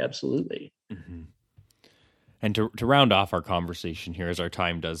history. Absolutely. Mm-hmm. And to round off our conversation here, as our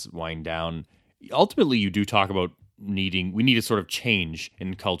time does wind down, ultimately you do talk about we need a sort of change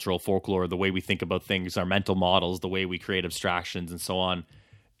in cultural folklore, the way we think about things, our mental models, the way we create abstractions, and so on.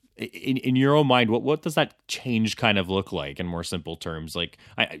 In your own mind, what does that change kind of look like in more simple terms? Like,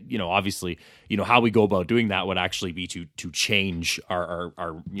 obviously, how we go about doing that would actually be to change our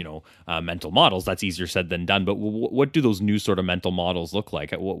mental models. That's easier said than done. But what do those new sort of mental models look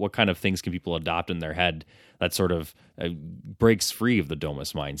like? What kind of things can people adopt in their head that sort of breaks free of the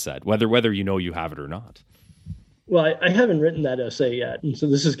Domus mindset, whether you have it or not? Well, I haven't written that essay yet, and so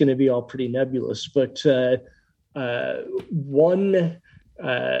this is going to be all pretty nebulous. But one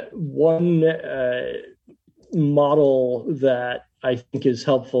model that I think is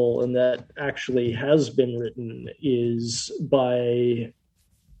helpful and that actually has been written is by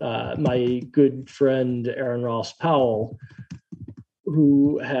my good friend Aaron Ross Powell,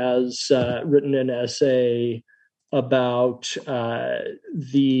 who has written an essay about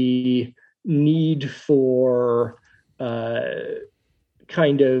the need for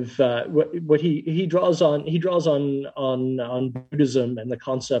kind of what he draws on Buddhism and the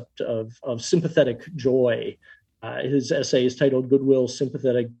concept of sympathetic joy. His essay is titled "Goodwill,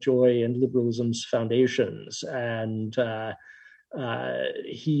 Sympathetic Joy, and Liberalism's Foundations," and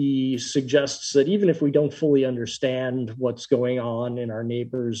he suggests that even if we don't fully understand what's going on in our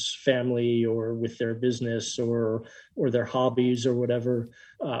neighbor's family or with their business or their hobbies or whatever,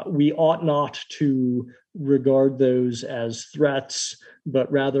 we ought not to regard those as threats,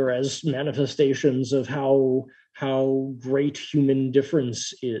 but rather as manifestations of how great human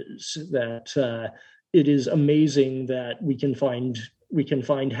difference is. That it is amazing that we can find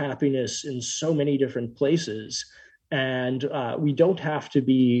happiness in so many different places. And we don't have to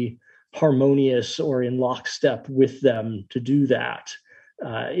be harmonious or in lockstep with them to do that.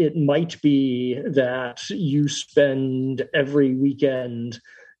 It might be that you spend every weekend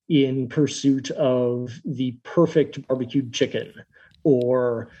in pursuit of the perfect barbecued chicken,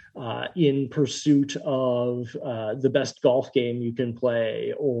 or in pursuit of the best golf game you can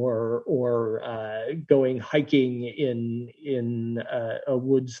play, or going hiking in a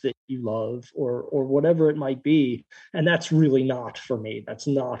woods that you love, or whatever it might be. And that's really not for me. That's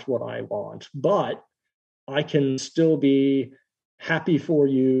not what I want. But I can still be happy for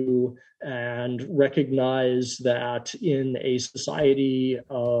you and recognize that in a society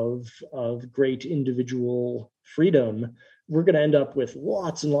of great individual freedom, we're going to end up with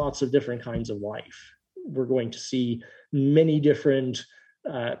lots and lots of different kinds of life. We're going to see many different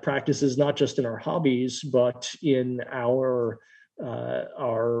practices, not just in our hobbies, but in our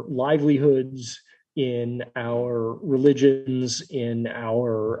livelihoods, in our religions, in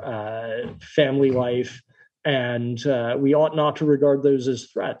our family life. And we ought not to regard those as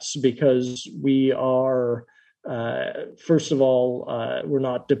threats, because we are, first of all, we're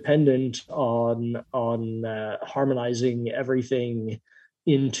not dependent on harmonizing everything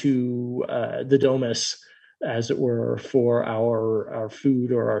into the domus, as it were, for our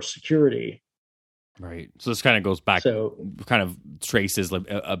food or our security. Right. So this kind of goes back, kind of traces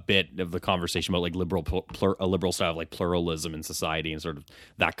a bit of the conversation about like a liberal style of like pluralism in society, and sort of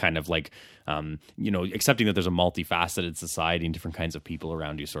that kind of like, accepting that there's a multifaceted society and different kinds of people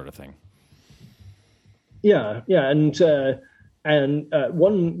around you, sort of thing. Yeah. And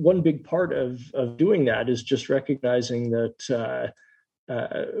one big part of doing that is just recognizing that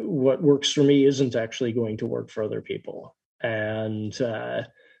what works for me isn't actually going to work for other people. And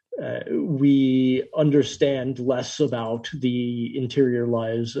we understand less about the interior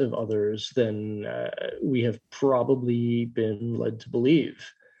lives of others than we have probably been led to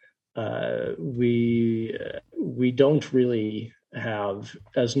believe. We don't really have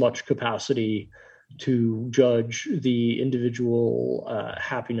as much capacity to judge the individual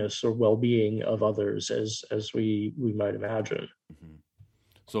happiness or well-being of others as we might imagine. Mm-hmm.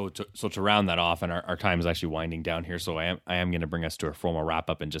 So to round that off, and our time is actually winding down here, so I am going to bring us to a formal wrap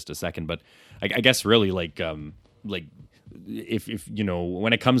up in just a second. But I guess really like if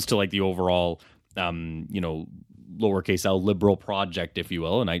when it comes to like the overall lowercase l liberal project, if you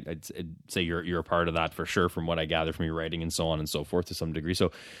will, and I'd say you're a part of that for sure, from what I gather from your writing and so on and so forth to some degree.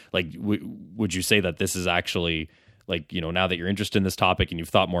 So like would you say that this is actually, like, now that you're interested in this topic and you've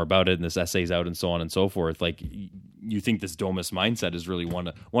thought more about it and this essay's out and so on and so forth, like you think this Domus mindset is really one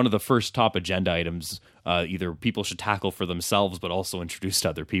of the first top agenda items either people should tackle for themselves, but also introduce to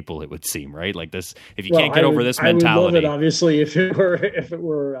other people, it would seem, right? Like this, if you can't get over this mentality. I would love it, obviously, if it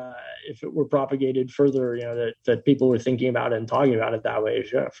were propagated further, that people were thinking about it and talking about it that way.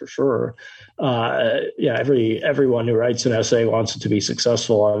 Yeah, for sure. Everyone who writes an essay wants it to be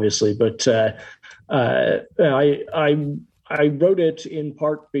successful, obviously, but I wrote it in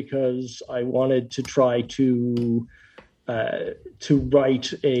part because I wanted to try to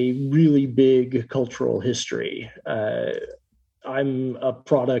write a really big cultural history. I'm a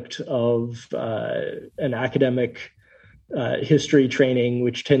product of an academic history training,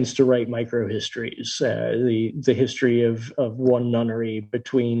 which tends to write microhistories, the history of one nunnery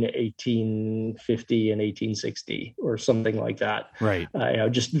between 1850 and 1860 or something like that. Right.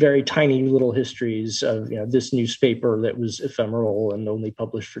 Just very tiny little histories of, this newspaper that was ephemeral and only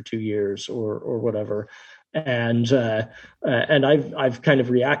published for 2 years or whatever. And I've kind of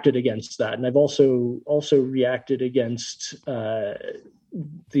reacted against that. And I've also reacted against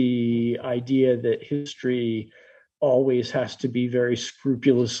the idea that history always has to be very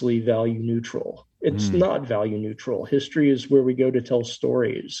scrupulously value neutral. It's not value neutral. History is where we go to tell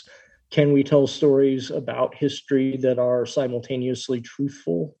stories. Can we tell stories about history that are simultaneously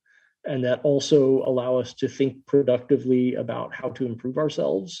truthful and that also allow us to think productively about how to improve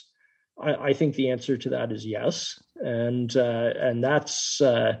ourselves? I think the answer to that is yes. And that's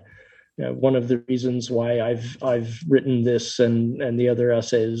one of the reasons why I've written this and the other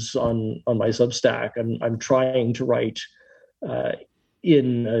essays on my Substack. I'm trying to write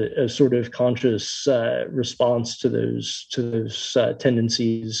in a sort of conscious response to those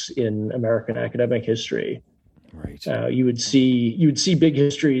tendencies in American academic history. Right. You would see big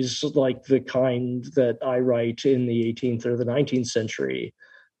histories like the kind that I write in the 18th or the 19th century.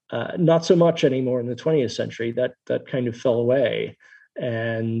 Not so much anymore in the 20th century. That kind of fell away.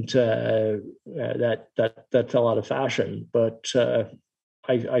 And that fell out of fashion. But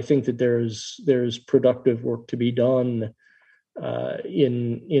I think that there's productive work to be done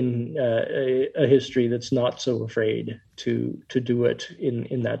in a history that's not so afraid to do it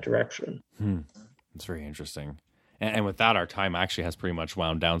in that direction. That's very interesting. And with that, our time actually has pretty much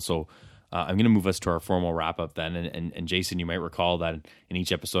wound down. So I'm going to move us to our formal wrap up then. And Jason, you might recall that in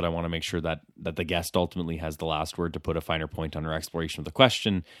each episode, I want to make sure that the guest ultimately has the last word to put a finer point on our exploration of the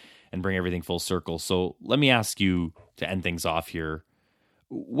question and bring everything full circle. So let me ask you to end things off here.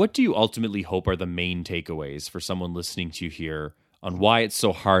 What do you ultimately hope are the main takeaways for someone listening to you here on why it's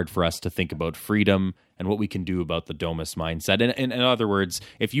so hard for us to think about freedom and what we can do about the domist mindset? And in other words,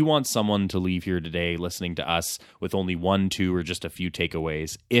 if you want someone to leave here today listening to us with only 1, 2, or just a few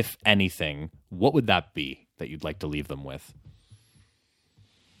takeaways, if anything, what would that be that you'd like to leave them with?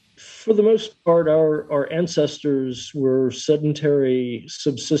 For the most part, our ancestors were sedentary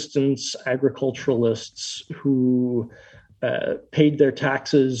subsistence agriculturalists who paid their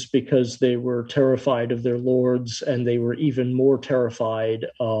taxes because they were terrified of their lords, and they were even more terrified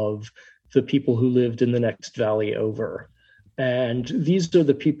of the people who lived in the next valley over. And these are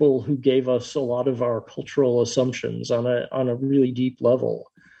the people who gave us a lot of our cultural assumptions on a really deep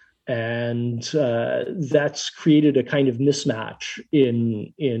level. And that's created a kind of mismatch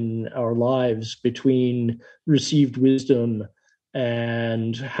in our lives between received wisdom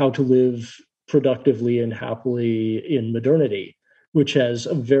and how to live productively and happily in modernity, which has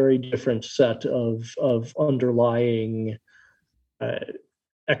a very different set of underlying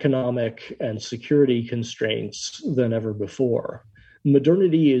economic and security constraints than ever before.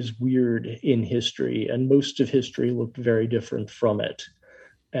 Modernity is weird in history, and most of history looked very different from it.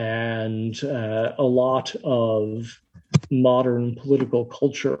 And a lot of modern political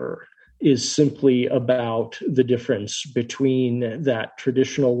culture is simply about the difference between that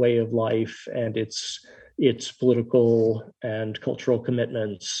traditional way of life and its political and cultural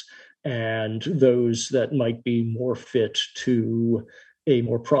commitments and those that might be more fit to a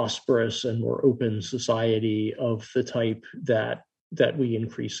more prosperous and more open society of the type that we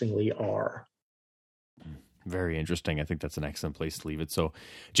increasingly are. Very interesting. I think that's an excellent place to leave it. So,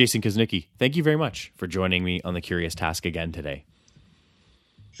 Jason Kuznicki, thank you very much for joining me on The Curious Task again today.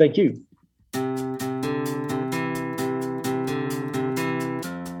 Thank you.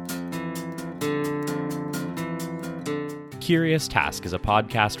 Curious Task is a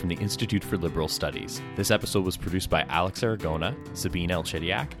podcast from the Institute for Liberal Studies. This episode was produced by Alex Aragona, Sabine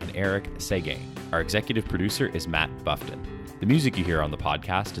Elchediak, and Eric Seguin. Our executive producer is Matt Buffton. The music you hear on the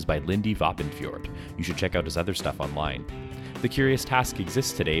podcast is by Lindy Voppenfjord. You should check out his other stuff online. The Curious Task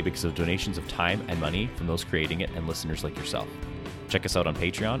exists today because of donations of time and money from those creating it and listeners like yourself. Check us out on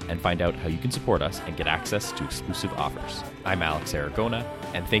Patreon and find out how you can support us and get access to exclusive offers. I'm Alex Aragona,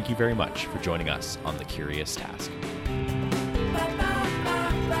 and thank you very much for joining us on The Curious Task.